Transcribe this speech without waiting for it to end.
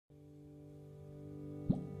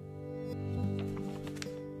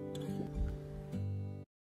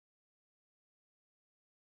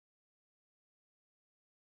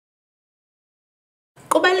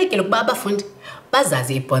Kubalulekile ukuba abafundi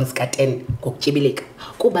bazazi ii-bonds ka-10 ngokutyibilika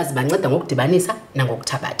kuba zibanceda ngokudibanisa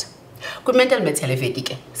nangokuthabatha. Kwi-mental math yale veki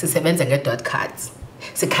ke sisebenza nge-dot cards.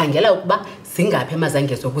 Sikhangela ukuba zingaphi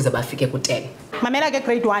emazangezo ukuze bafike ku-10. Mamela ke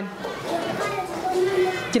grade 1.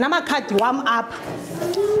 Ndinamakhadi wam apha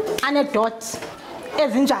anedot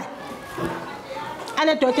ezinjani.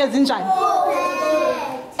 Anedot ezinjani?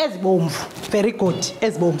 Ezibomvu. Very good.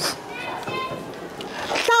 Ezibomvu.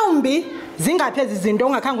 Mhlawumbi zingaphi ezi zinto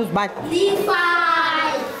ongakhange uzibale? 5.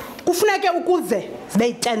 Kufuneke ukuze zibe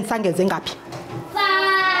yi-10 sangeze ngaphi?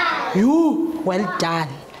 5. You, well done.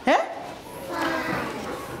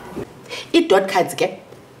 Ii-dot cards ke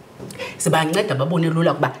zibanceda babone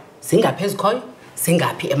lula ukuba zingaphi ezikhoyo,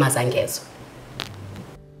 zingaphi emazangezo.